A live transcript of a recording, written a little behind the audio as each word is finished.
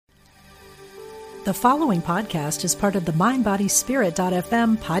The following podcast is part of the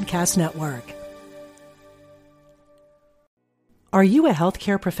MindBodySpirit.fm podcast network. Are you a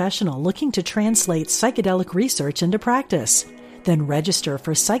healthcare professional looking to translate psychedelic research into practice? Then register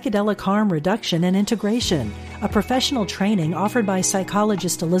for Psychedelic Harm Reduction and Integration, a professional training offered by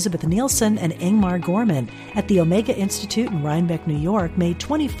psychologist Elizabeth Nielsen and Ingmar Gorman at the Omega Institute in Rhinebeck, New York, May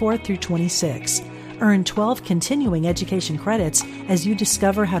 24th through 26. Earn 12 continuing education credits as you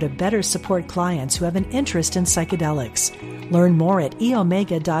discover how to better support clients who have an interest in psychedelics. Learn more at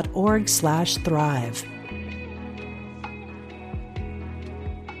eomega.org/thrive.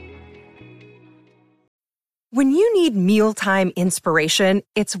 When you need mealtime inspiration,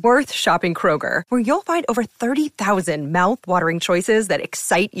 it's worth shopping Kroger, where you'll find over 30,000 mouth-watering choices that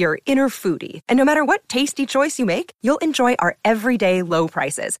excite your inner foodie. And no matter what tasty choice you make, you'll enjoy our everyday low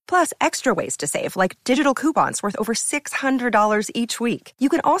prices, plus extra ways to save, like digital coupons worth over $600 each week. You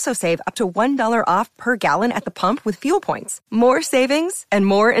can also save up to $1 off per gallon at the pump with fuel points. More savings and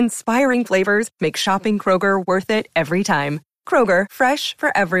more inspiring flavors make shopping Kroger worth it every time. Kroger, fresh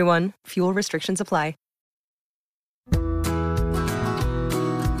for everyone. Fuel restrictions apply.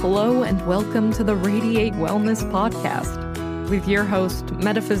 Hello and welcome to the Radiate Wellness Podcast with your host,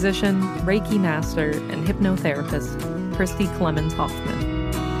 metaphysician, Reiki master, and hypnotherapist, Christy Clemens Hoffman.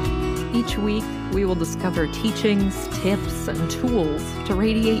 Each week, we will discover teachings, tips, and tools to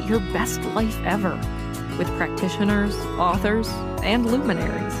radiate your best life ever with practitioners, authors, and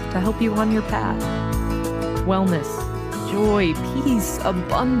luminaries to help you on your path. Wellness, joy, peace,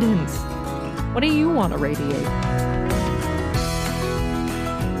 abundance. What do you want to radiate?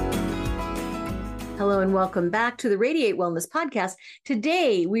 Hello and welcome back to the Radiate Wellness Podcast.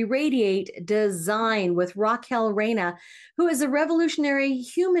 Today, we radiate design with Raquel Reyna, who is a revolutionary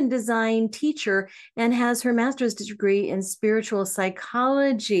human design teacher and has her master's degree in spiritual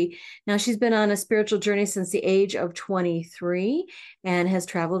psychology. Now, she's been on a spiritual journey since the age of 23 and has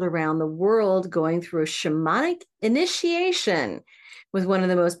traveled around the world going through a shamanic initiation with one of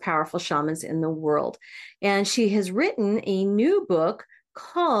the most powerful shamans in the world. And she has written a new book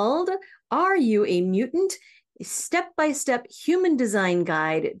called Are You a Mutant? A step-by-step human design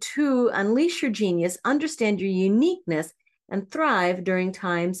guide to unleash your genius, understand your uniqueness, and thrive during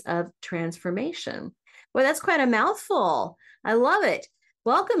times of transformation. Well, that's quite a mouthful. I love it.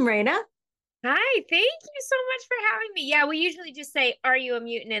 Welcome, Reyna. Hi, thank you so much for having me. Yeah, we usually just say, are you a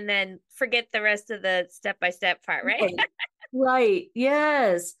mutant? And then forget the rest of the step-by-step part, right? Right.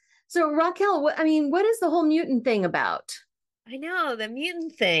 Yes. So Raquel, what is the whole mutant thing about? I know, the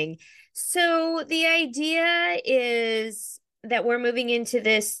mutant thing. So the idea is that we're moving into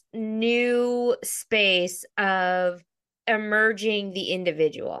this new space of emerging the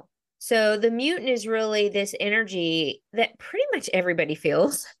individual. So the mutant is really this energy that pretty much everybody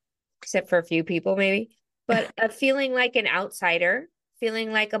feels, except for a few people maybe, but a feeling like an outsider,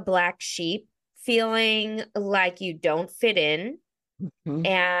 feeling like a black sheep, feeling like you don't fit in. Mm-hmm.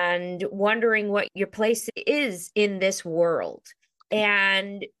 And wondering what your place is in this world.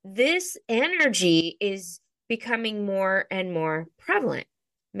 And this energy is becoming more and more prevalent,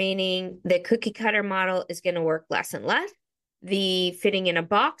 meaning the cookie cutter model is going to work less and less. The fitting in a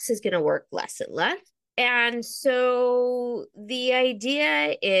box is going to work less and less. And so the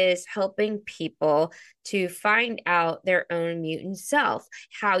idea is helping people to find out their own mutant self,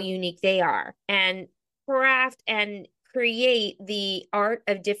 how unique they are, and craft and create the art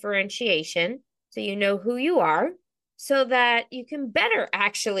of differentiation so you know who you are so that you can better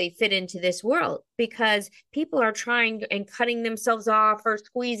actually fit into this world, because people are trying and cutting themselves off or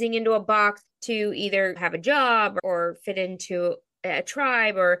squeezing into a box to either have a job or fit into a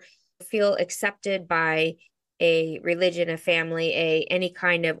tribe or feel accepted by a religion, a family, any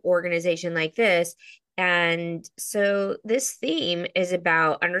kind of organization like this. And so this theme is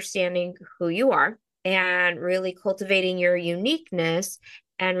about understanding who you are and really cultivating your uniqueness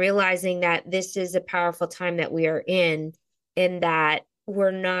and realizing that this is a powerful time that we are in that we're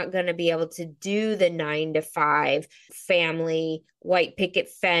not going to be able to do the 9 to 5 family, white picket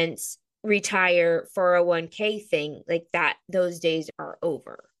fence, retire 401k thing like that. Those days are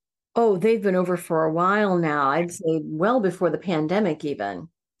over. Oh, they've been over for a while now. I'd say well before the pandemic even.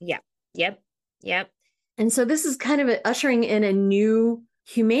 Yeah. Yep. And so this is kind of ushering in a new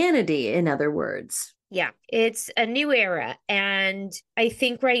humanity, in other words. Yeah, it's a new era. And I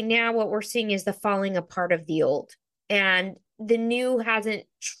think right now what we're seeing is the falling apart of the old. And the new hasn't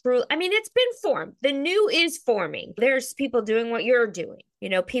it's been formed. The new is forming. There's people doing what you're doing.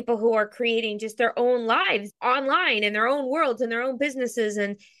 People who are creating just their own lives online in their own worlds and their own businesses.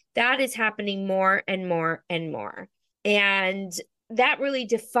 And that is happening more and more and more. And that really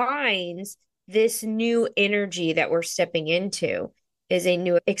defines this new energy that we're stepping into is a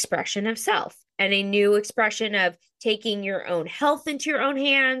new expression of self and a new expression of taking your own health into your own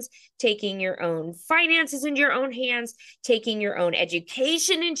hands, taking your own finances into your own hands, taking your own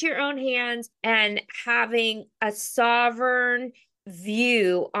education into your own hands, and having a sovereign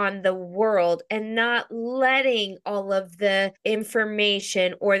view on the world and not letting all of the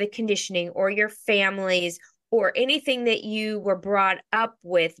information or the conditioning or your families or anything that you were brought up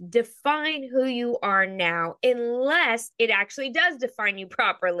with define who you are now, unless it actually does define you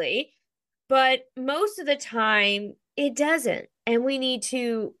properly. But most of the time, it doesn't. And we need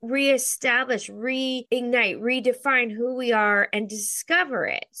to reestablish, reignite, redefine who we are and discover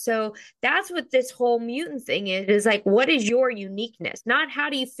it. So that's what this whole mutant thing is like, what is your uniqueness? Not how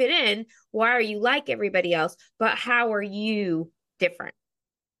do you fit in? Why are you like everybody else? But how are you different?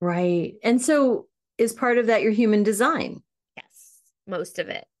 Right. And so is part of that your human design? Yes, most of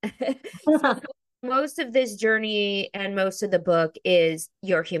it. So most of this journey and most of the book is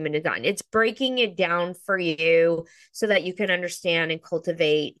your human design. It's breaking it down for you so that you can understand and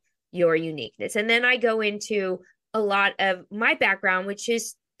cultivate your uniqueness. And then I go into a lot of my background, which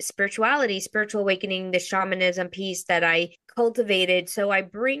is spirituality, spiritual awakening, the shamanism piece that I cultivated. So I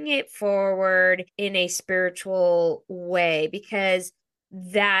bring it forward in a spiritual way because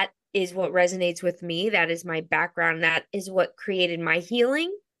that is what resonates with me. That is my background. That is what created my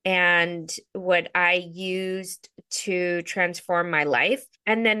healing and what I used to transform my life.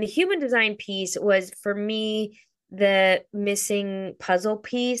 And then the human design piece was for me the missing puzzle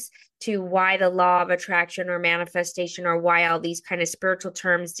piece to why the law of attraction or manifestation or why all these kind of spiritual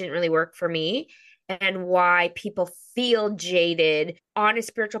terms didn't really work for me and why people feel jaded on a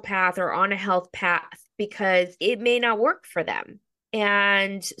spiritual path or on a health path because it may not work for them.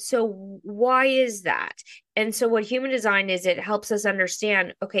 And so why is that? And so what human design is, it helps us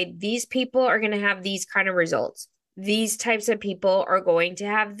understand, okay, these people are going to have these kind of results. These types of people are going to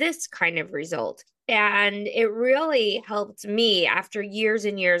have this kind of result. And it really helped me after years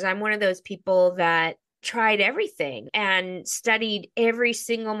and years. I'm one of those people that tried everything and studied every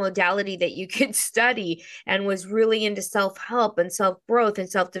single modality that you could study and was really into self-help and self-growth and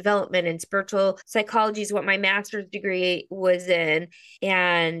self-development, and spiritual psychology is what my master's degree was in.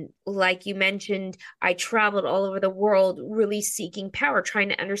 And like you mentioned, I traveled all over the world really seeking power, trying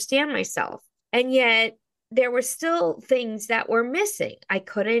to understand myself. And yet there were still things that were missing. I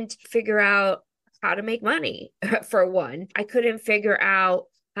couldn't figure out how to make money, for one. I couldn't figure out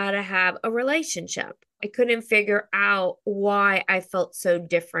how to have a relationship. I couldn't figure out why I felt so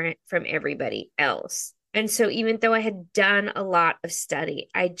different from everybody else. And so even though I had done a lot of study,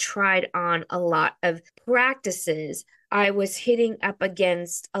 I tried on a lot of practices, I was hitting up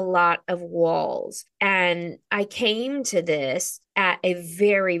against a lot of walls. And I came to this at a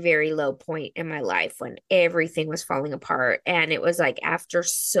very, very low point in my life when everything was falling apart. And it was like after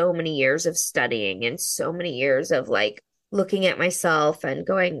so many years of studying and so many years of like looking at myself and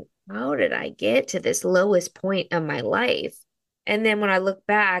going, how did I get to this lowest point of my life? And then when I look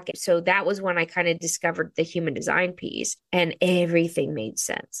back, so that was when I kind of discovered the human design piece and everything made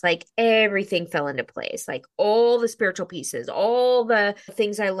sense. Like everything fell into place, like all the spiritual pieces, all the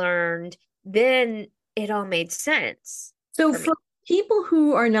things I learned, then it all made sense. So for people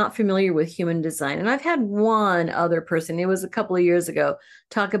who are not familiar with human design, and I've had one other person, it was a couple of years ago,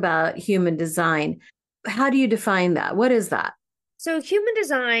 talk about human design. How do you define that? What is that? So human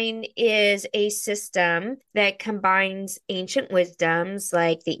design is a system that combines ancient wisdoms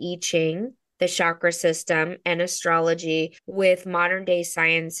like the I Ching, the chakra system, and astrology with modern day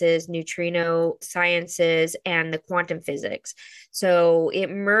sciences, neutrino sciences, and the quantum physics. So it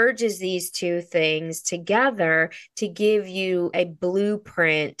merges these two things together to give you a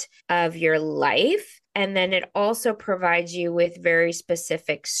blueprint of your life. And then it also provides you with very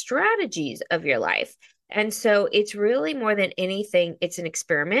specific strategies of your life. And so it's really more than anything, it's an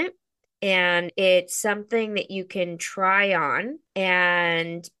experiment and it's something that you can try on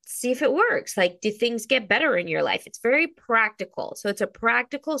and see if it works. Like, do things get better in your life? It's very practical. So it's a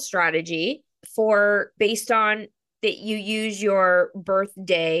practical strategy for based on that you use your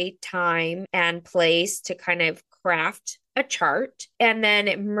birthday, time, and place to kind of craft a chart. And then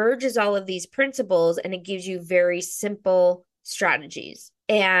it merges all of these principles and it gives you very simple strategies.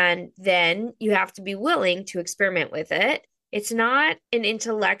 And then you have to be willing to experiment with it. It's not an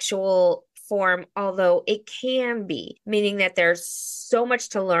intellectual form, although it can be, meaning that there's so much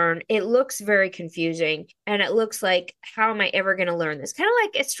to learn. It looks very confusing and it looks like, how am I ever going to learn this? Kind of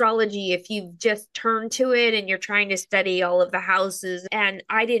like astrology, if you've just turned to it and you're trying to study all of the houses. And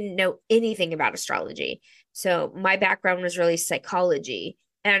I didn't know anything about astrology. So my background was really psychology.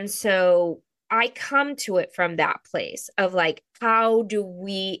 And so I come to it from that place of like, how do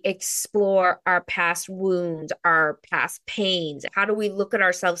we explore our past wounds, our past pains? How do we look at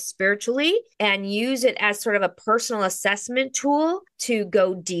ourselves spiritually and use it as sort of a personal assessment tool to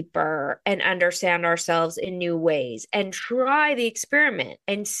go deeper and understand ourselves in new ways and try the experiment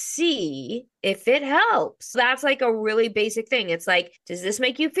and see if it helps? That's like a really basic thing. It's like, does this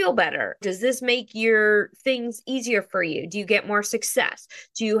make you feel better? Does this make your things easier for you? Do you get more success?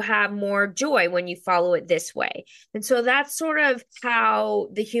 Do you have more joy when you follow it this way? And so that's sort of how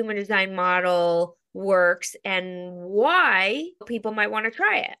the human design model works and why people might want to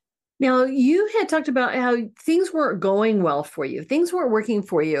try it. Now, you had talked about how things weren't going well for you. Things weren't working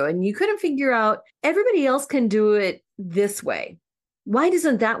for you, and you couldn't figure out everybody else can do it this way. Why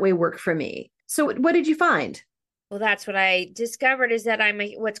doesn't that way work for me? So what did you find? Well, that's what I discovered is that I'm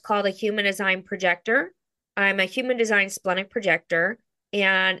what's called a human design projector. I'm a human design splenic projector.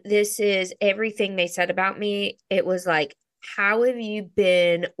 And this is everything they said about me. It was like, how have you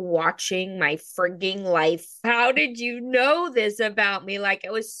been watching my frigging life? How did you know this about me? Like,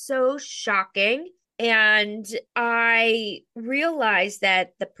 it was so shocking. And I realized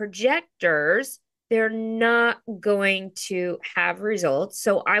that the projectors, they're not going to have results.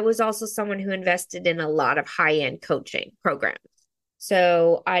 So I was also someone who invested in a lot of high-end coaching programs.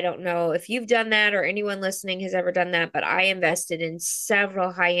 So I don't know if you've done that or anyone listening has ever done that, but I invested in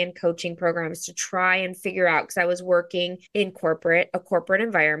several high-end coaching programs to try and figure out, because I was working in a corporate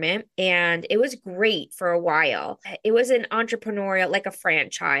environment, and it was great for a while. It was an entrepreneurial, like a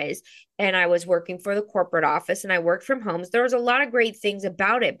franchise, and I was working for the corporate office and I worked from home. So there was a lot of great things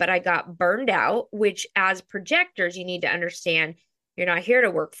about it, but I got burned out, which as projectors, you need to understand you're not here to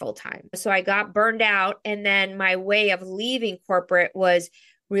work full time. So I got burned out. And then my way of leaving corporate was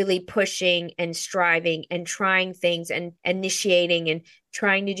really pushing and striving and trying things and initiating and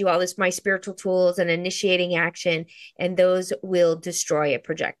trying to do all this, my spiritual tools and initiating action. And those will destroy a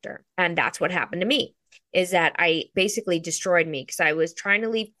projector. And that's what happened to me, is that I basically destroyed me because I was trying to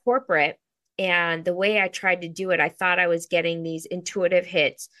leave corporate. And the way I tried to do it, I thought I was getting these intuitive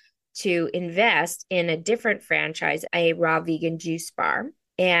hits to invest in a different franchise, a raw vegan juice bar.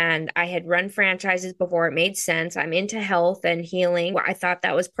 And I had run franchises before. It made sense. I'm into health and healing. I thought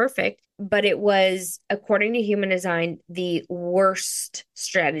that was perfect, but it was, according to human design, the worst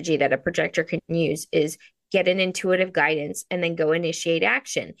strategy that a projector can use is get an intuitive guidance and then go initiate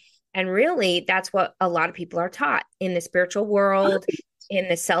action. And really, that's what a lot of people are taught in the spiritual world, in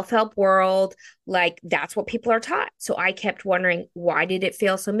the self-help world. Like, that's what people are taught. So I kept wondering, why did it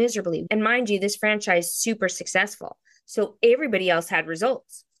fail so miserably? And mind you, this franchise is super successful. So everybody else had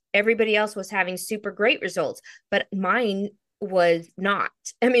results. Everybody else was having super great results, but mine was not.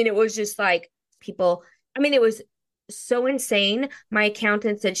 I mean, it was just like people, it was so insane. My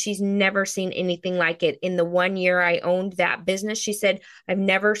accountant said she's never seen anything like it. In the 1 year I owned that business, she said, I've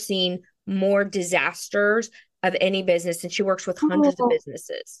never seen more disasters of any business. And she works with hundreds of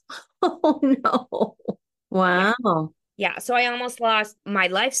businesses. Oh, no. Wow. Yeah. So I almost lost my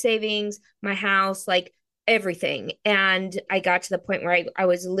life savings, my house, like everything. And I got to the point where I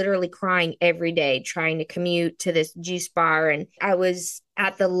was literally crying every day trying to commute to this juice bar. And I was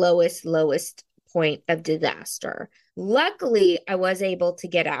at the lowest point of disaster. Luckily, I was able to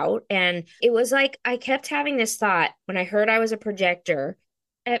get out. And it was like, I kept having this thought when I heard I was a projector.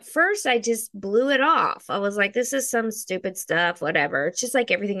 At first, I just blew it off. I was like, this is some stupid stuff, whatever. It's just like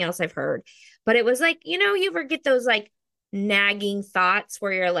everything else I've heard. But it was like, you ever get those like nagging thoughts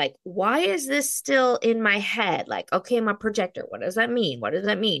where you're like, why is this still in my head? Like, okay, I'm a projector. What does that mean? What does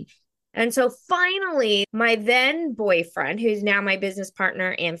that mean? And so finally, my then boyfriend, who's now my business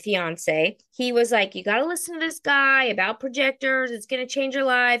partner and fiance, he was like, you got to listen to this guy about projectors. It's going to change your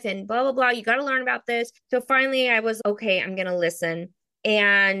life and blah, blah, blah. You got to learn about this. So finally, I was, okay, I'm going to listen.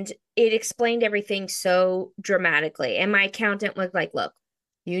 And it explained everything so dramatically. And my accountant was like, look,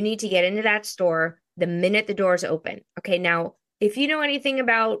 you need to get into that store the minute the doors open. Okay, now, if you know anything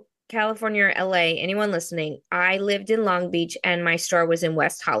about California or LA, anyone listening, I lived in Long Beach and my store was in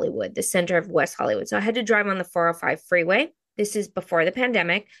West Hollywood, the center of West Hollywood. So I had to drive on the 405 freeway. This is before the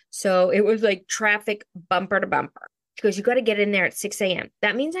pandemic. So it was like traffic bumper to bumper. She goes, you got to get in there at 6 a.m.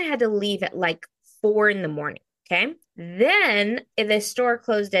 That means I had to leave at like 4 in the morning. Okay. Then the store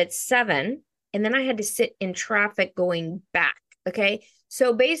closed at 7, and then I had to sit in traffic going back. Okay.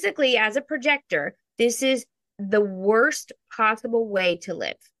 So basically, as a projector, this is the worst possible way to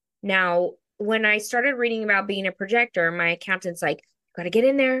live. Now, when I started reading about being a projector, my accountant's like, you got to get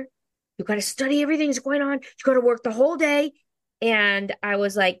in there. You got to study everything that's going on. You got to work the whole day. And I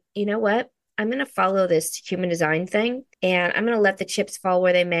was like, you know what? I'm going to follow this human design thing and I'm going to let the chips fall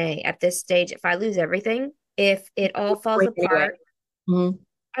where they may. At this stage, if I lose everything, if it all falls apart,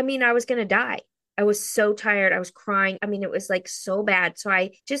 I mean, I was going to die. I was so tired. I was crying. I mean, it was like so bad. So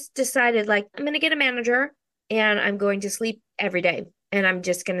I just decided like, I'm going to get a manager and I'm going to sleep every day and I'm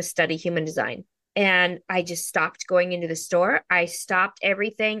just going to study human design. And I just stopped going into the store. I stopped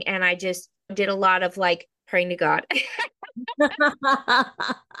everything and I just did a lot of like praying to God.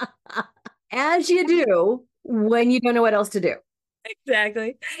 As you do when you don't know what else to do.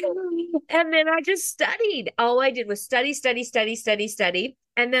 Exactly. And then I just studied. All I did was study, study, study, study, study.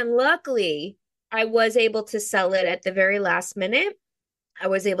 And then luckily, I was able to sell it at the very last minute. I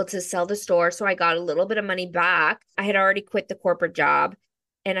was able to sell the store. So I got a little bit of money back. I had already quit the corporate job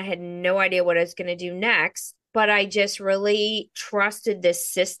and I had no idea what I was going to do next. But I just really trusted this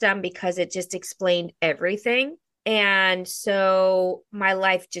system because it just explained everything. And so my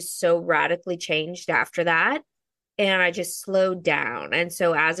life just so radically changed after that. And I just slowed down. And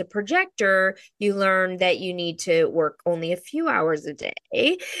so as a projector, you learn that you need to work only a few hours a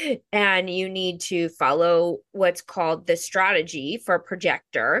day and you need to follow what's called the strategy for a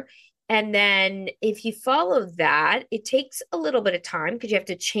projector. And then if you follow that, it takes a little bit of time because you have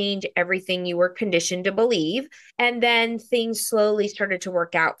to change everything you were conditioned to believe. And then things slowly started to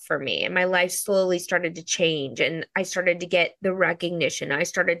work out for me and my life slowly started to change. And I started to get the recognition. I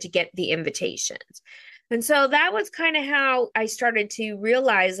started to get the invitations. And so that was kind of how I started to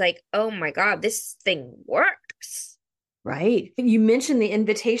realize like, oh my God, this thing works. Right. You mentioned the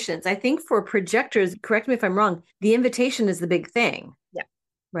invitations. I think for projectors, correct me if I'm wrong, the invitation is the big thing. Yeah.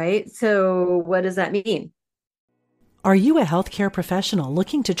 Right. So what does that mean? Are you a healthcare professional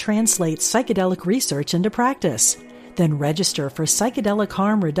looking to translate psychedelic research into practice? Then register for Psychedelic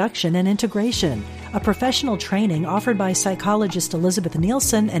Harm Reduction and Integration, a professional training offered by psychologist Elizabeth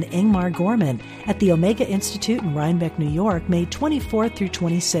Nielsen and Ingmar Gorman at the Omega Institute in Rhinebeck, New York, May 24th through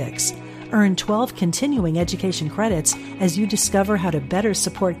 26. Earn 12 continuing education credits as you discover how to better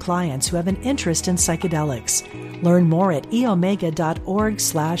support clients who have an interest in psychedelics. Learn more at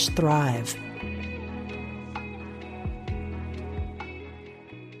eomega.org/thrive.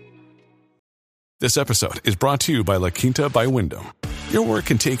 This episode is brought to you by La Quinta by Wyndham. Your work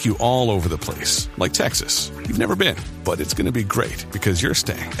can take you all over the place, like Texas. You've never been, but it's going to be great because you're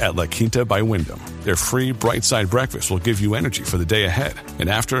staying at La Quinta by Wyndham. Their free Bright Side breakfast will give you energy for the day ahead. And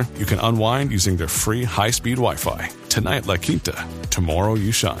after, you can unwind using their free high-speed Wi-Fi. Tonight, La Quinta. Tomorrow,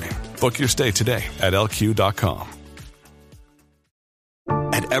 you shine. Book your stay today at lq.com.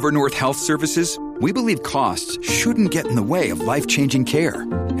 At Evernorth Health Services, we believe costs shouldn't get in the way of life-changing care,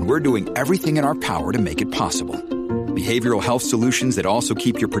 and we're doing everything in our power to make it possible. Behavioral health solutions that also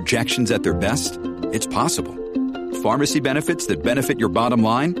keep your projections at their best? It's possible. Pharmacy benefits that benefit your bottom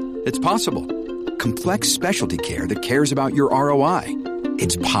line? It's possible. Complex specialty care that cares about your ROI?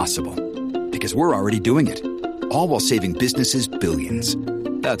 It's possible. Because we're already doing it. All while saving businesses billions.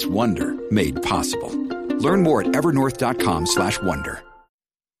 That's Wonder made possible. Learn more at evernorth.com/wonder.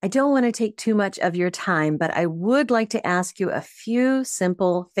 I don't want to take too much of your time, but I would like to ask you a few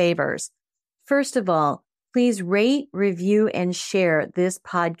simple favors. First of all, please rate, review, and share this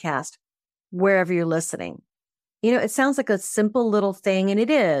podcast wherever you're listening. You know, it sounds like a simple little thing, and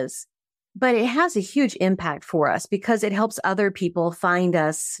it is, but it has a huge impact for us because it helps other people find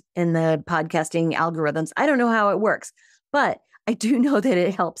us in the podcasting algorithms. I don't know how it works, but I do know that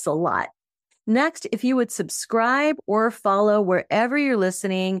it helps a lot. Next, if you would subscribe or follow wherever you're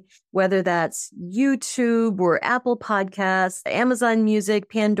listening, whether that's YouTube or Apple Podcasts, Amazon Music,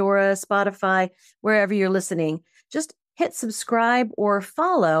 Pandora, Spotify, wherever you're listening, just hit subscribe or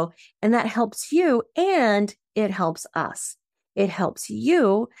follow, and that helps you and it helps us. It helps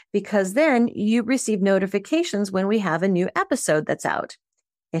you because then you receive notifications when we have a new episode that's out.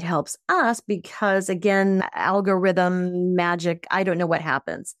 It helps us because, again, algorithm magic, I don't know what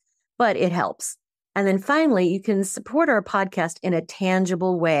happens, but it helps. And then finally, you can support our podcast in a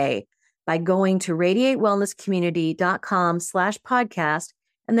tangible way by going to radiatewellnesscommunity.com/podcast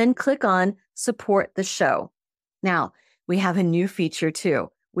and then click on support the show. Now, we have a new feature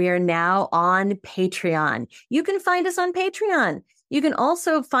too. We are now on Patreon. You can find us on Patreon. You can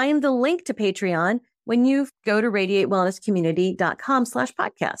also find the link to Patreon when you go to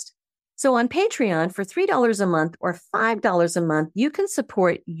radiatewellnesscommunity.com/podcast. So on Patreon, for $3 a month or $5 a month, you can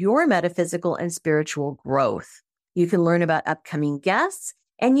support your metaphysical and spiritual growth. You can learn about upcoming guests,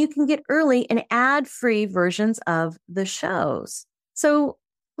 and you can get early and ad-free versions of the shows. So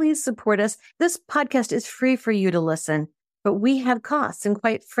please support us. This podcast is free for you to listen, but we have costs, and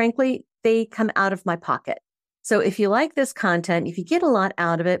quite frankly, they come out of my pocket. So if you like this content, if you get a lot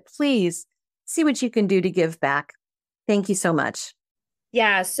out of it, please see what you can do to give back. Thank you so much.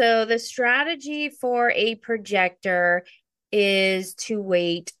 Yeah. So the strategy for a projector is to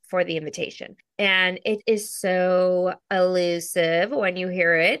wait for the invitation. And it is so elusive when you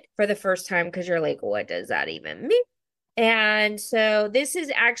hear it for the first time because you're like, what does that even mean? And so this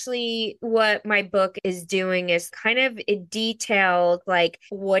is actually what my book is doing, is kind of it detailed, like,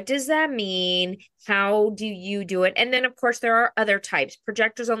 what does that mean? How do you do it? And then, of course, there are other types.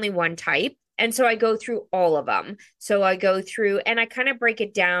 Projector's only one type. And so I go through all of them. So I go through and I kind of break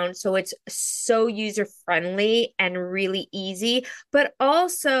it down so it's so user friendly and really easy. But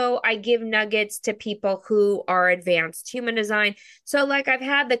also I give nuggets to people who are advanced human design. So like I've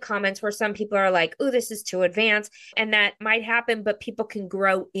had the comments where some people are like, oh, this is too advanced. And that might happen, but people can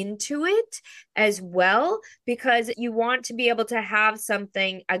grow into it as well, because you want to be able to have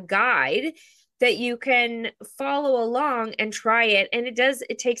something, a guide that you can follow along and try it. And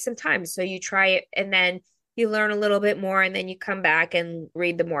it takes some time. So you try it and then you learn a little bit more and then you come back and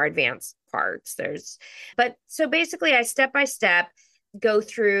read the more advanced parts. But so basically I step by step go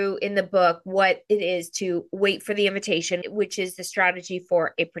through in the book what it is to wait for the invitation, which is the strategy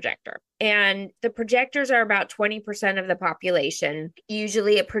for a projector. And the projectors are about 20% of the population.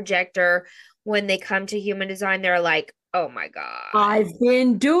 Usually a projector, when they come to human design, they're like, oh my God, I've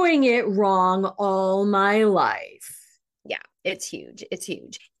been doing it wrong all my life. Yeah, it's huge. It's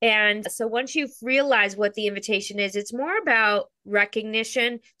huge. And so once you've realized what the invitation is, it's more about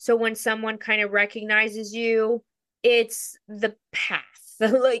recognition. So when someone kind of recognizes you, it's the path,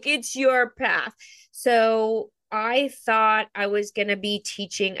 like it's your path. So I thought I was going to be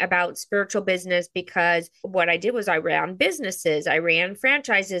teaching about spiritual business because what I did was I ran businesses, I ran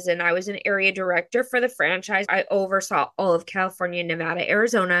franchises, and I was an area director for the franchise. I oversaw all of California, Nevada,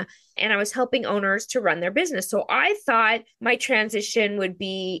 Arizona, and I was helping owners to run their business. So I thought my transition would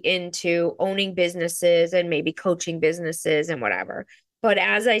be into owning businesses and maybe coaching businesses and whatever. But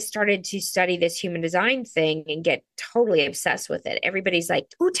as I started to study this human design thing and get totally obsessed with it, everybody's like,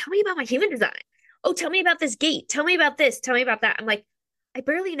 oh, tell me about my human design. Oh, tell me about this gate. Tell me about this. Tell me about that. I'm like, I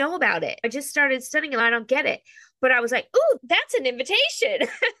barely know about it. I just started studying it. I don't get it. But I was like, oh, that's an invitation.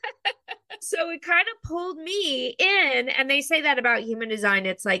 So it kind of pulled me in. And they say that about human design.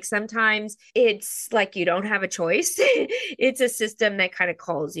 It's like sometimes it's like you don't have a choice. It's a system that kind of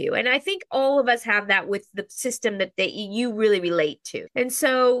calls you. And I think all of us have that with the system that you really relate to. And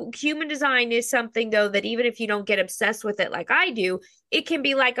so human design is something, though, that even if you don't get obsessed with it like I do, it can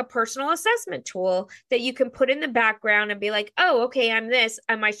be like a personal assessment tool that you can put in the background and be like, oh, okay, I'm this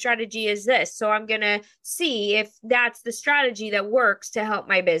and my strategy is this. So I'm going to see if that's the strategy that works to help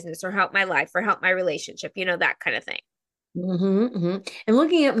my business or help my life or help my relationship, that kind of thing. Mm-hmm, mm-hmm. And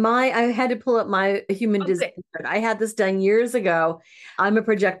looking at I had to pull up my human design. I had this done years ago. I'm a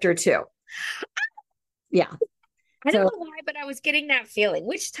projector too. Yeah. I don't know why, but I was getting that feeling.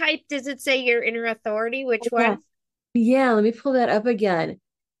 Which type does it say your inner authority? Which one? Yeah, let me pull that up again.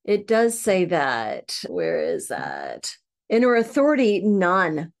 It does say that. Where is that? Inner authority,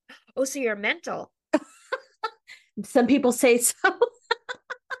 none. Oh, so you're mental. Some people say so.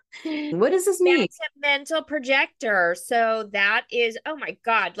 What does this mean? That's a mental projector. So that is, oh my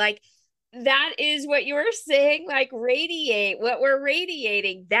God, like that is what you were saying, like radiate, what we're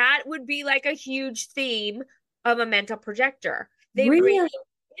radiating. That would be like a huge theme of a mental projector. They radiate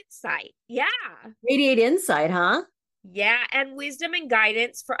insight. Yeah. Radiate insight, huh? Yeah, and wisdom and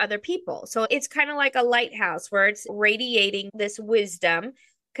guidance for other people. So it's kind of like a lighthouse where it's radiating this wisdom,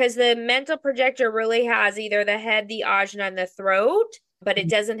 because the mental projector really has either the head, the ajna, and the throat, but it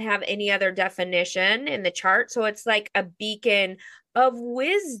doesn't have any other definition in the chart. So it's like a beacon of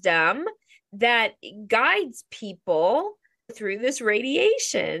wisdom that guides people through this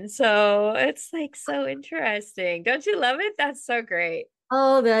radiation. So it's like so interesting. Don't you love it? That's so great.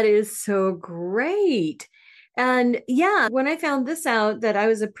 Oh, that is so great. And yeah, when I found this out that I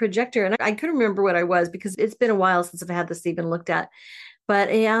was a projector, and I couldn't remember what I was because it's been a while since I've had this even looked at.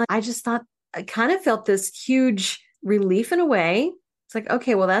 But yeah, I just thought I kind of felt this huge relief in a way. It's like,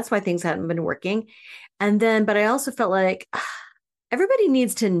 okay, well, that's why things hadn't been working. And then, but I also felt like everybody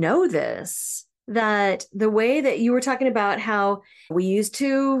needs to know this, that the way that you were talking about how we used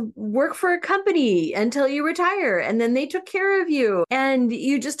to work for a company until you retire and then they took care of you and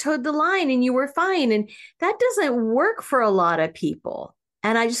you just towed the line and you were fine. And that doesn't work for a lot of people.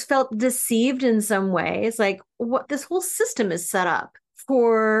 And I just felt deceived in some way. It's like what this whole system is set up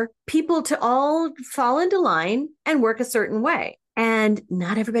for people to all fall into line and work a certain way. And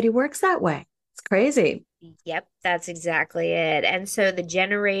not everybody works that way. It's crazy. Yep, that's exactly it. And so the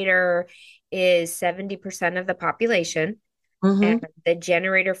generator is 70% of the population. Mm-hmm. And the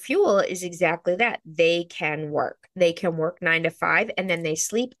generator fuel is exactly that. They can work. They can work 9 to 5 and then they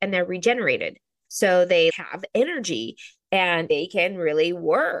sleep and they're regenerated. So they have energy and they can really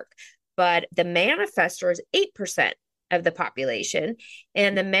work. But the manifestor is 8% of the population.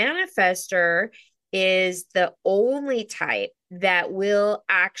 And the manifestor is the only type that will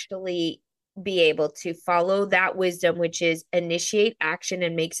actually be able to follow that wisdom, which is initiate action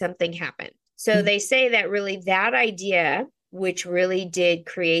and make something happen. So they say that really that idea, which really did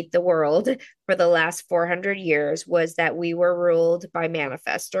create the world for the last 400 years, was that we were ruled by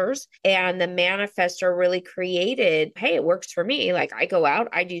manifestors. And the manifestor really created, hey, it works for me. Like I go out,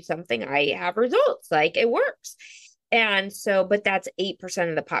 I do something, I have results, like it works. And so, but that's 8%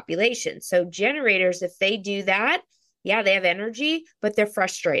 of the population. So generators, if they do that, yeah, they have energy, but they're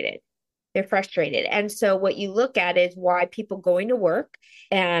frustrated. They're frustrated. And so what you look at is why people going to work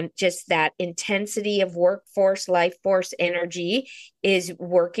and just that intensity of workforce, life force energy is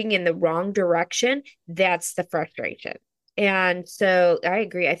working in the wrong direction. That's the frustration. And so I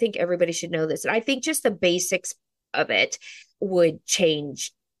agree. I think everybody should know this. And I think just the basics of it would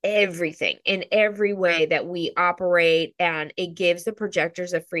change everything in every way that we operate. And it gives the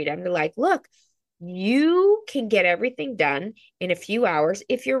projectors a freedom to like, look, you can get everything done in a few hours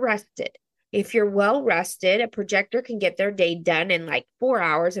if you're rested. If you're well rested, a projector can get their day done in like 4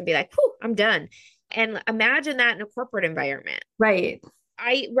 hours and be like, whew, I'm done. And imagine that in a corporate environment. Right.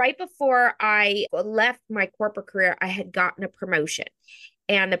 Right before I left my corporate career, I had gotten a promotion.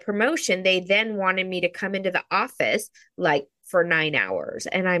 And the promotion, they then wanted me to come into the office like for 9 hours.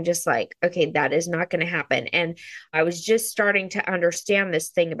 And I'm just like, okay, that is not going to happen. And I was just starting to understand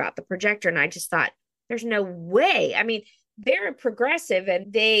this thing about the projector. And I just thought, there's no way. I mean, they're progressive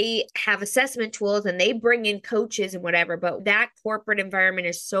and they have assessment tools and they bring in coaches and whatever. But that corporate environment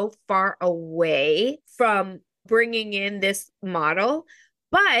is so far away from bringing in this model.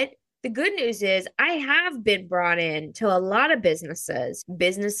 But the good news is I have been brought in to a lot of businesses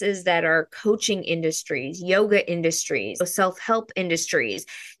that are coaching industries, yoga industries, self-help industries,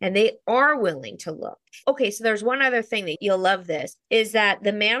 and they are willing to look. Okay, so there's one other thing that you'll love this is that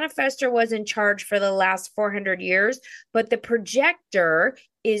the manifestor was in charge for the last 400 years, but the projector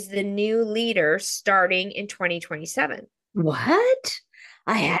is the new leader starting in 2027. What?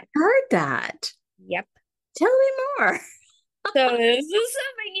 I hadn't heard that. Yep. Tell me more. So this is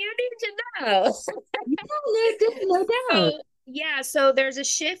something you need to know. No doubt. So there's a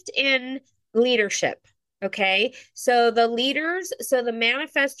shift in leadership. Okay. So the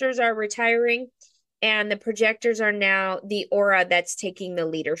manifestors are retiring and the projectors are now the aura that's taking the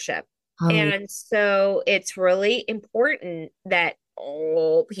leadership. And so it's really important that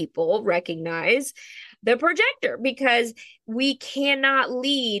all people recognize the projector because we cannot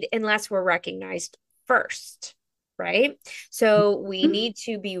lead unless we're recognized first. Right? So we need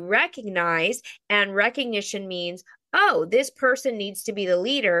to be recognized, and recognition means, oh, this person needs to be the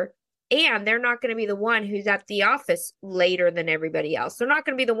leader, and they're not going to be the one who's at the office later than everybody else. They're not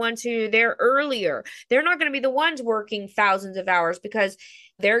going to be the ones who are there earlier. They're not going to be the ones working thousands of hours because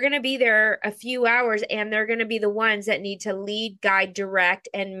they're going to be there a few hours and they're going to be the ones that need to lead, guide, direct,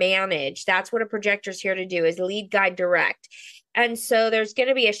 and manage. That's what a projector's here to do is lead, guide, direct. And so there's going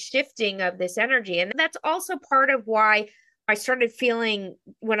to be a shifting of this energy. And that's also part of why I started feeling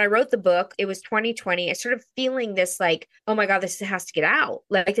when I wrote the book, it was 2020. I started feeling this like, oh my God, this has to get out.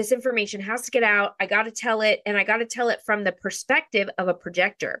 Like this information has to get out. I got to tell it. And I got to tell it from the perspective of a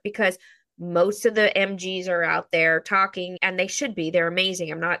projector because most of the MGs are out there talking and they should be. They're amazing.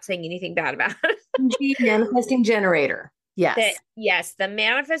 I'm not saying anything bad about it. MG, manifesting generator. Yes. The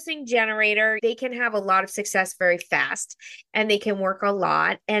manifesting generator, they can have a lot of success very fast and they can work a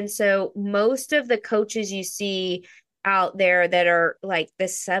lot. And so most of the coaches you see out there that are like the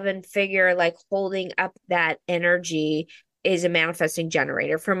 7-figure, like holding up that energy is a manifesting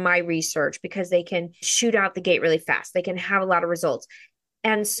generator from my research because they can shoot out the gate really fast. They can have a lot of results.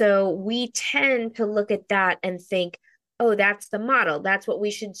 And so we tend to look at that and think, oh, that's the model. That's what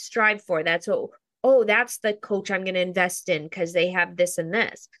we should strive for. That's the coach I'm going to invest in because they have this and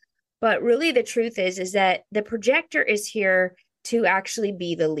this. But really the truth is that the projector is here to actually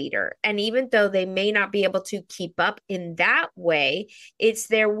be the leader. And even though they may not be able to keep up in that way, it's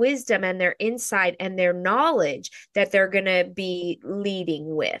their wisdom and their insight and their knowledge that they're going to be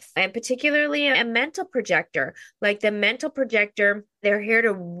leading with. And particularly a mental projector, like the mental projector, they're here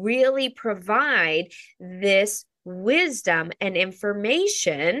to really provide this wisdom and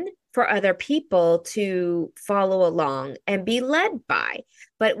information for other people to follow along and be led by.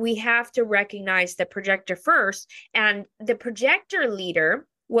 But we have to recognize the projector first. And the projector leader,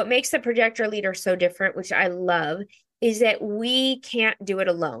 what makes the projector leader so different, which I love, is that we can't do it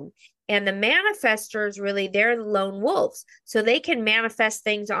alone. And the manifestors, really, they're the lone wolves. So they can manifest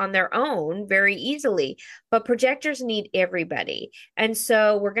things on their own very easily. But projectors need everybody. And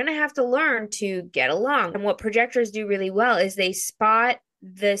so we're going to have to learn to get along. And what projectors do really well is they spot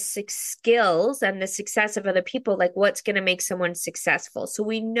the skills and the success of other people, like what's going to make someone successful. So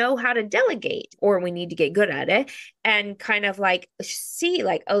we know how to delegate, or we need to get good at it, and kind of like see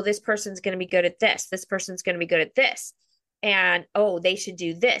like, oh, this person's going to be good at this. This person's going to be good at this. And, oh, they should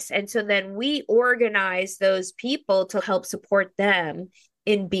do this. And so then we organize those people to help support them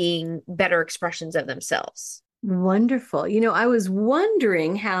in being better expressions of themselves. Wonderful. I was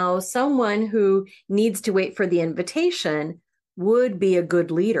wondering how someone who needs to wait for the invitation would be a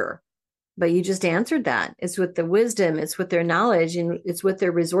good leader. But you just answered that. It's with the wisdom, it's with their knowledge, and it's with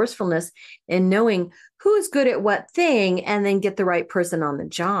their resourcefulness and knowing who's good at what thing, and then get the right person on the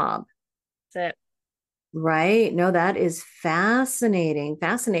job. That's it. Right. No, that is fascinating.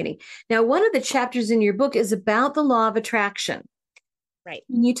 Fascinating. Now, one of the chapters in your book is about the law of attraction. Right.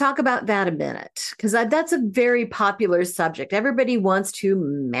 Can you talk about that a minute? Because that's a very popular subject. Everybody wants to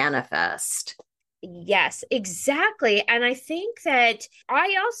manifest. Yes, exactly. And I think that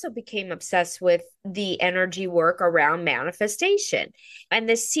I also became obsessed with the energy work around manifestation. And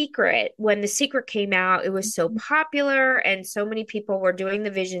The Secret, when The Secret came out, it was so popular, and so many people were doing the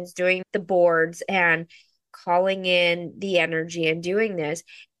visions, doing the boards, and calling in the energy and doing this.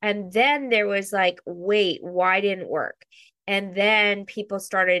 And then there was like, wait, why didn't it work? And then people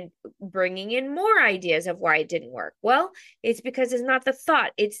started bringing in more ideas of why it didn't work. Well, it's because it's not the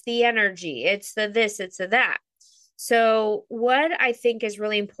thought, it's the energy, it's the this, it's the that. So what I think is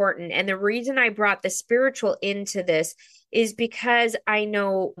really important, and the reason I brought the spiritual into this, is because I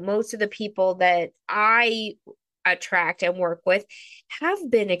know most of the people that I attract and work with have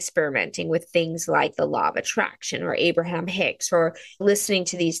been experimenting with things like the law of attraction or Abraham Hicks, or listening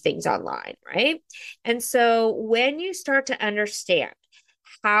to these things online, right? And so when you start to understand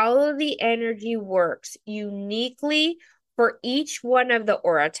how the energy works uniquely for each one of the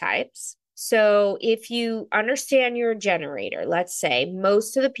aura types. So if you understand you're a generator, let's say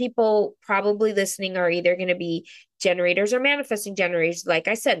most of the people probably listening are either going to be generators or manifesting generators. Like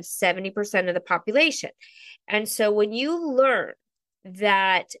I said, 70% of the population. And so when you learn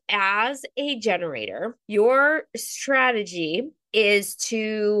that as a generator, your strategy is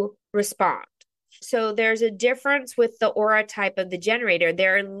to respond. So there's a difference with the aura type of the generator.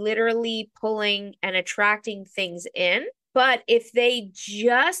 They're literally pulling and attracting things in. But if they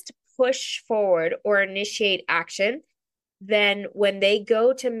just push forward or initiate action, then when they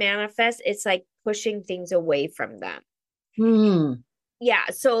go to manifest, it's like pushing things away from them. Yeah.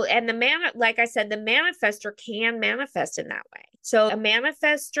 So, and like I said, the manifester can manifest in that way. So a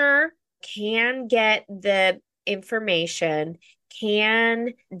manifester can get the information, can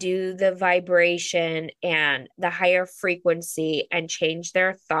do the vibration and the higher frequency and change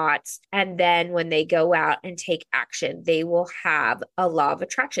their thoughts. And then when they go out and take action, they will have a law of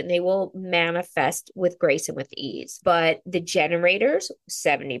attraction. They will manifest with grace and with ease. But the generators,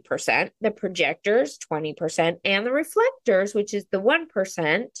 70%, the projectors, 20%, and the reflectors, which is the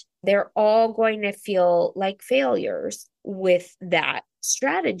 1%, they're all going to feel like failures with that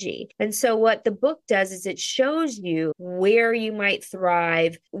strategy. And so what the book does is it shows you where you might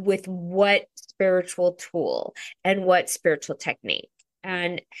thrive with what spiritual tool and what spiritual technique,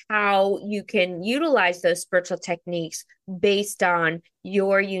 and how you can utilize those spiritual techniques based on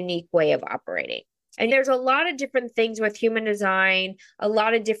your unique way of operating. And there's a lot of different things with human design, a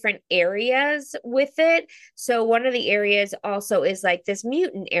lot of different areas with it. So one of the areas also is like this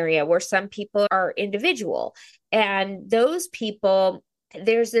mutant area where some people are individual. And those people,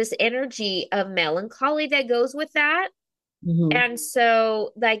 there's this energy of melancholy that goes with that. Mm-hmm. And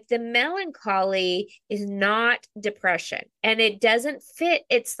so like the melancholy is not depression, and it doesn't fit.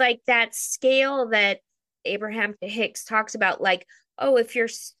 It's like that scale that Abraham Hicks talks about, like, oh, if you're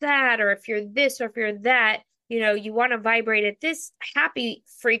sad or if you're this or if you're that, you want to vibrate at this happy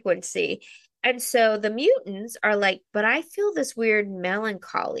frequency. And so the mutants are like, but I feel this weird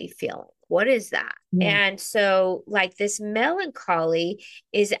melancholy feeling. What is that? Yeah. And so like this melancholy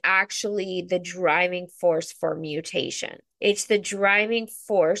is actually the driving force for mutation. It's the driving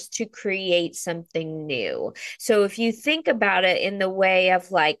force to create something new. So if you think about it in the way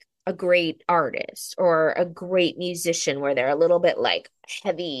of like a great artist or a great musician, where they're a little bit like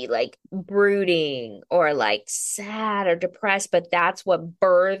heavy, like brooding or like sad or depressed, but that's what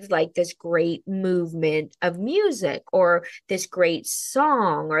birthed like this great movement of music or this great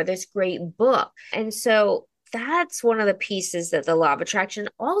song or this great book. And so that's one of the pieces that the law of attraction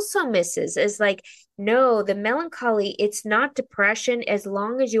also misses is like, no, the melancholy, it's not depression as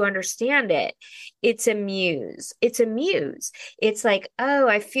long as you understand it. It's a muse. It's a muse. It's like, oh,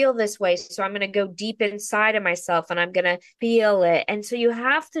 I feel this way. So I'm going to go deep inside of myself and I'm going to feel it. And so you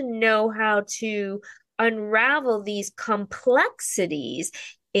have to know how to unravel these complexities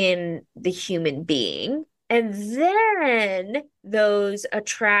in the human being. And then those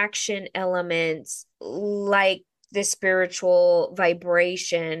attraction elements, like the spiritual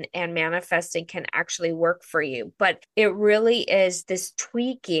vibration and manifesting, can actually work for you. But it really is this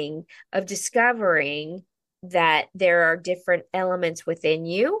tweaking of discovering that there are different elements within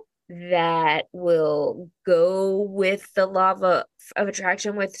you that will go with the law of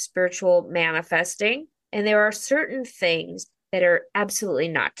attraction, with spiritual manifesting. And there are certain things that are absolutely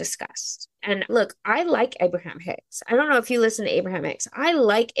not discussed. And look, I like Abraham Hicks. I don't know if you listen to Abraham Hicks. I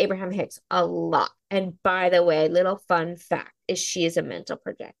like Abraham Hicks a lot. And by the way, little fun fact is she is a mental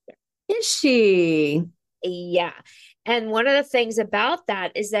projector. Is she? Yeah. And one of the things about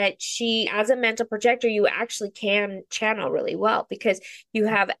that is that she, as a mental projector, you actually can channel really well because you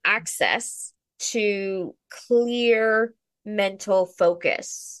have access to clear mental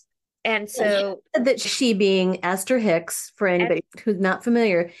focus. And so that she being Esther Hicks, for anybody who's not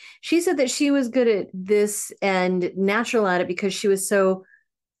familiar, she said that she was good at this and natural at it because she was so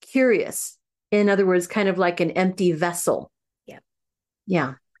curious. In other words, kind of like an empty vessel. Yep.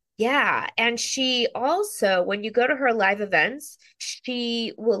 Yeah. Yeah. And she also, when you go to her live events,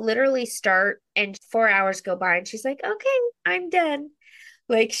 she will literally start and 4 hours go by and she's like, okay, I'm done.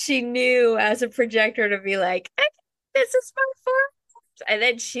 Like she knew as a projector to be like, okay, this is my 4 hours. And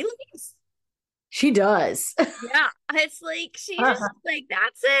then she leaves. She does. Yeah. It's like, she's just like,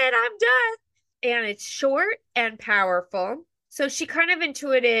 that's it. I'm done. And it's short and powerful. So she kind of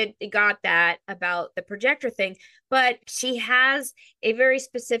got that about the projector thing, but she has a very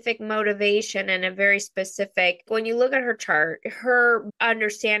specific motivation and a very specific, when you look at her chart, her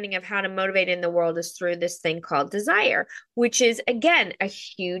understanding of how to motivate in the world is through this thing called desire, which is, again, a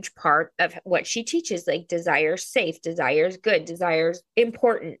huge part of what she teaches. Like desire is safe, desire is good, desire is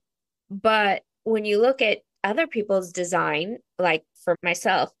important. But when you look at other people's design, like for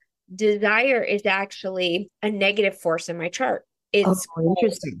myself, desire is actually a negative force in my chart. It's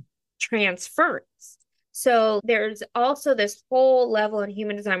interesting. Transference. So there's also this whole level in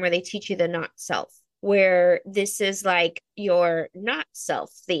human design where they teach you the not self, where this is like your not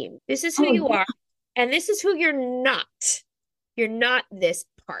self theme. This is who you are, and this is who you're not. You're not this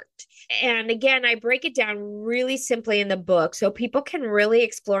part. And again, I break it down really simply in the book so people can really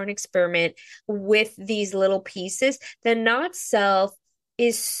explore and experiment with these little pieces. The not self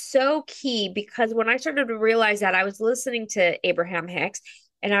is so key because when I started to realize that, I was listening to Abraham Hicks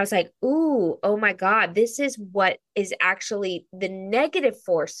and I was like, ooh, oh my God, this is what is actually the negative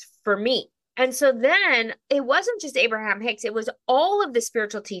force for me. And so then it wasn't just Abraham Hicks, it was all of the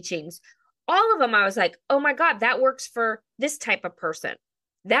spiritual teachings. All of them, I was like, oh my God, that works for this type of person.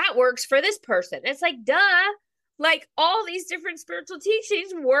 That works for this person. It's like, duh. Like all these different spiritual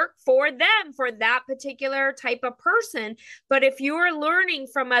teachings work for them, for that particular type of person. But if you're learning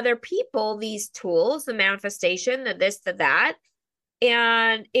from other people, these tools, the manifestation, the this, the that,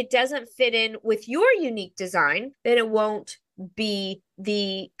 and it doesn't fit in with your unique design, then it won't be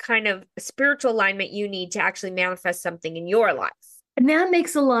the kind of spiritual alignment you need to actually manifest something in your life. And that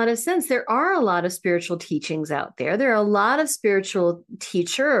makes a lot of sense. There are a lot of spiritual teachings out there. There are a lot of spiritual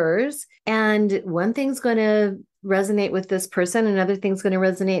teachers, and one thing's going to resonate with this person, another thing's going to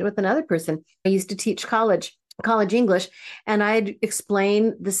resonate with another person. I used to teach college English, and I'd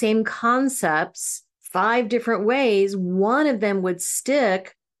explain the same concepts 5 different ways. One of them would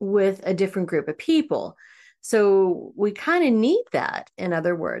stick with a different group of people. So we kind of need that. In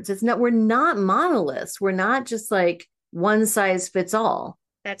other words, we're not monoliths. We're not just like one size fits all.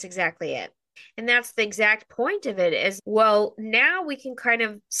 That's exactly it. And that's the exact point of it is, well, now we can kind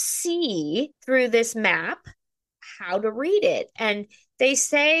of see through this map how to read it. And they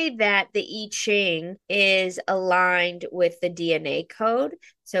say that the I Ching is aligned with the DNA code.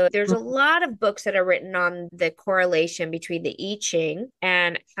 So there's a lot of books that are written on the correlation between the I Ching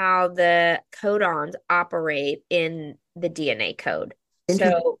and how the codons operate in the DNA code.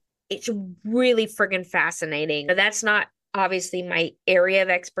 So it's really friggin' fascinating. That's not obviously my area of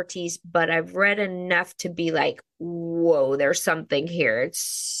expertise, but I've read enough to be like, whoa, there's something here. It's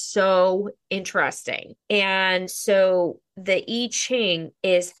so interesting. And so the I Ching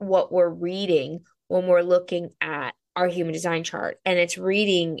is what we're reading when we're looking at our human design chart. And it's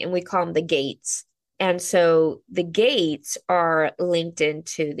reading, and we call them the gates. And so the gates are linked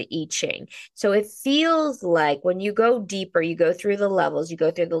into the I Ching. So it feels like when you go deeper, you go through the levels, you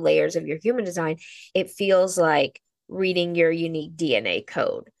go through the layers of your human design, it feels like reading your unique DNA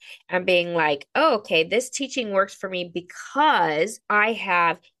code and being like, oh, okay, this teaching works for me because I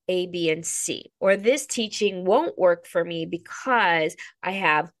have A, B, and C. Or this teaching won't work for me because I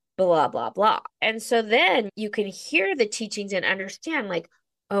have blah, blah, blah. And so then you can hear the teachings and understand, like,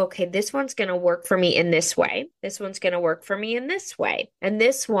 okay, this one's going to work for me in this way. This one's going to work for me in this way. And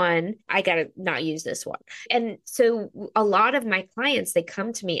this one, I got to not use this one. And so a lot of my clients, they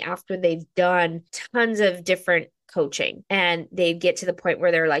come to me after they've done tons of different coaching and they get to the point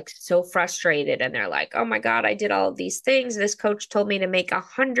where they're like so frustrated and they're like, oh my God, I did all of these things. This coach told me to make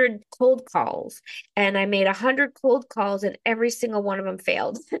 100 cold calls and I made 100 cold calls and every single one of them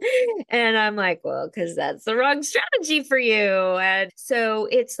failed. And I'm like, well, because that's the wrong strategy for you. And so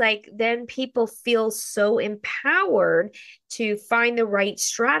it's like, then people feel so empowered to find the right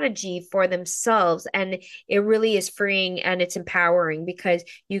strategy for themselves. And it really is freeing and it's empowering because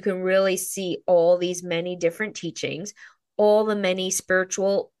you can really see all these many different teachings, all the many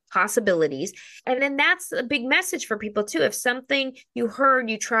spiritual possibilities. And then that's a big message for people too. If something you heard,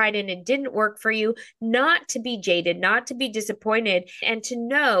 you tried and it didn't work for you, not to be jaded, not to be disappointed, and to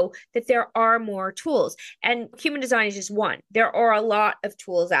know that there are more tools. And human design is just one. There are a lot of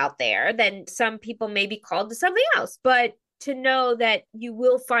tools out there. Then some people may be called to something else, but to know that you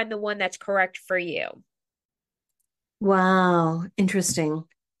will find the one that's correct for you. Wow, interesting.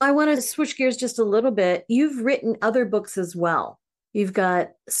 I want to switch gears just a little bit. You've written other books as well. You've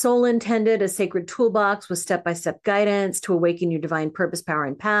got Soul Intended, a sacred toolbox with step-by-step guidance to awaken your divine purpose, power,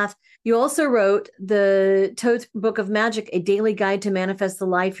 and path. You also wrote the Toad's Book of Magic, a daily guide to manifest the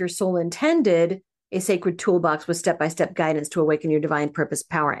life your soul intended, a sacred toolbox with step-by-step guidance to awaken your divine purpose,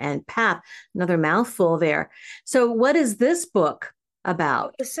 power, and path. Another mouthful there. So what is this book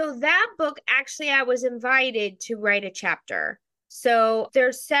about? So that book, actually, I was invited to write a chapter. So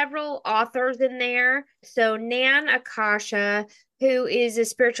there's several authors in there. So Nan Akasha, who is a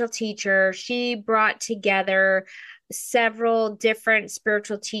spiritual teacher, she brought together several different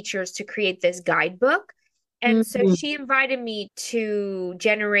spiritual teachers to create this guidebook. And so she invited me to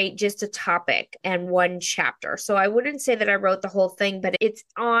generate just a topic and one chapter. So I wouldn't say that I wrote the whole thing, but it's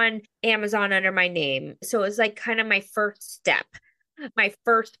on Amazon under my name. So it's like kind of my first step, my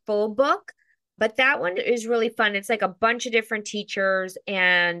first full book. But that one is really fun. It's like a bunch of different teachers,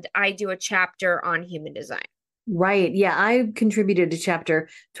 and I do a chapter on human design. Right. Yeah. I contributed a chapter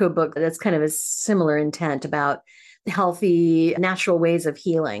to a book that's kind of a similar intent about healthy, natural ways of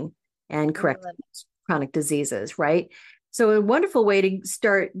healing and correcting chronic diseases. Right. So a wonderful way to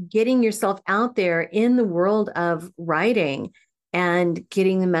start getting yourself out there in the world of writing and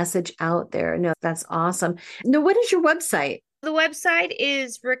getting the message out there. No, that's awesome. Now, what is your website? The website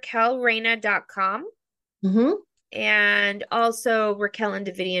is raquelreyna.com. Mm-hmm. And also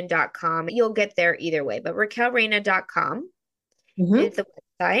raquelanddavidian.com. You'll get there either way, but raquelreyna.com is the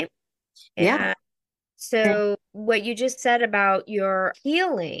website. Yeah. So what you just said about your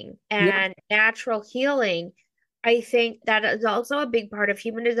healing and natural healing, I think that is also a big part of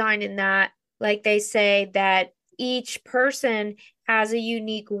human design, in that, like they say, that each person has a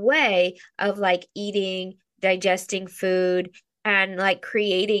unique way of like eating, digesting food, and like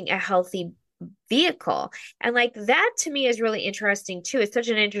creating a healthy vehicle. And like that to me is really interesting too. It's such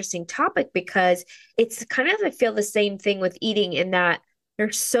an interesting topic because it's kind of, I feel the same thing with eating, in that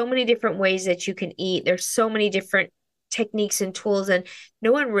there's so many different ways that you can eat. There's so many different techniques and tools, and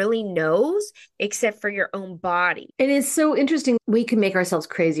no one really knows except for your own body. It is so interesting. We can make ourselves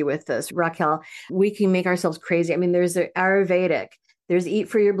crazy with this, Raquel. We can make ourselves crazy. I mean, there's the Ayurvedic, there's eat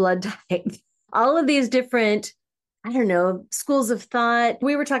for your blood type, all of these different, I don't know, schools of thought.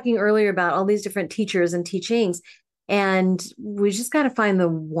 We were talking earlier about all these different teachers and teachings, and we just got to find the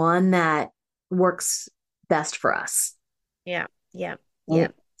one that works best for us. Yeah. Yeah. Yeah.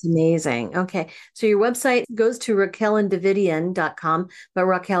 It's amazing. Okay. So your website goes to raquelanddavidian.com, but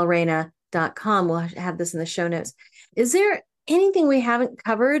raquelreyna.com. We'll have this in the show notes. Is there anything we haven't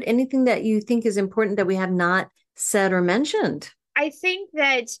covered? Anything that you think is important that we have not said or mentioned? I think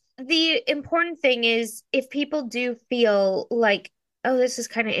that the important thing is, if people do feel like, oh, this is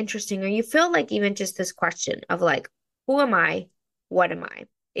kind of interesting, or you feel like even just this question of like, who am I? What am I?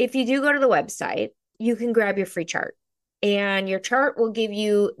 If you do go to the website, you can grab your free chart, and your chart will give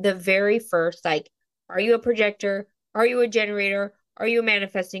you the very first, like, are you a projector? Are you a generator? Are you a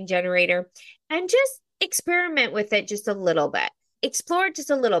manifesting generator? And just experiment with it just a little bit. Explore it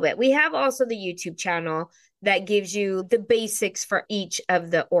just a little bit. We have also the YouTube channel that gives you the basics for each of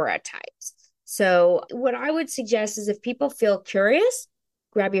the aura types. So what I would suggest is if people feel curious,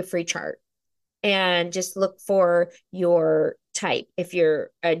 grab your free chart and just look for your type. If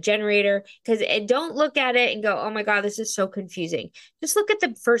you're a generator, because don't look at it and go, oh my God, this is so confusing. Just look at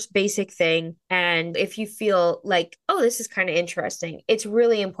the first basic thing. And if you feel like, oh, this is kind of interesting, it's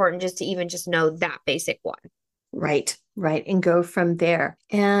really important just to even just know that basic one. Right. And go from there.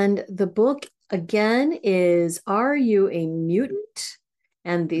 And the book again is Are You a Mutant?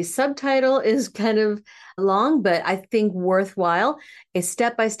 And the subtitle is kind of long, but I think worthwhile. A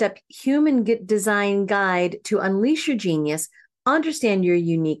step-by-step human design guide to unleash your genius, understand your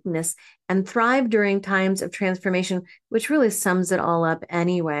uniqueness, and thrive during times of transformation, which really sums it all up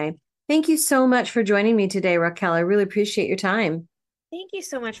anyway. Thank you so much for joining me today, Raquel. I really appreciate your time. Thank you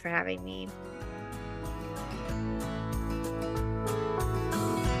so much for having me.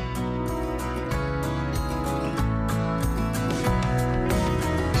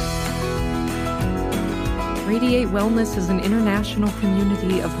 Radiate Wellness is an international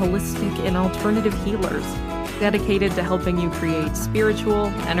community of holistic and alternative healers dedicated to helping you create spiritual,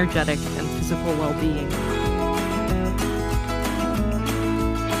 energetic, and physical well-being.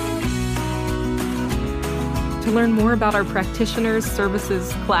 To learn more about our practitioners,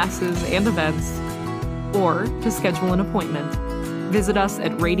 services, classes, and events, or to schedule an appointment, visit us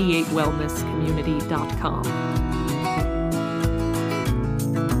at radiatewellnesscommunity.com.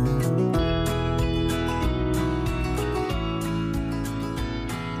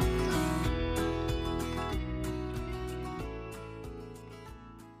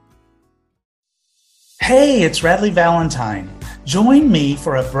 Hey, it's Radley Valentine. Join me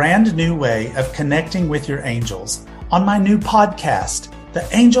for a brand new way of connecting with your angels on my new podcast, The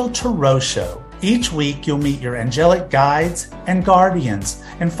Angel Tarot Show. Each week, you'll meet your angelic guides and guardians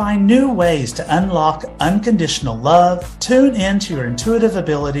and find new ways to unlock unconditional love, tune into your intuitive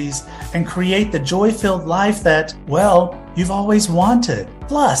abilities, and create the joy-filled life that, well, you've always wanted.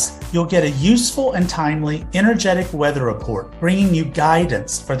 Plus, you'll get a useful and timely energetic weather report bringing you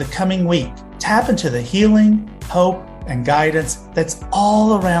guidance for the coming week. Tap into the healing, hope, and guidance that's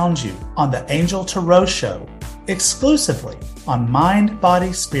all around you on the Angel Tarot Show, exclusively on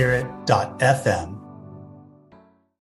mindbodyspirit.fm.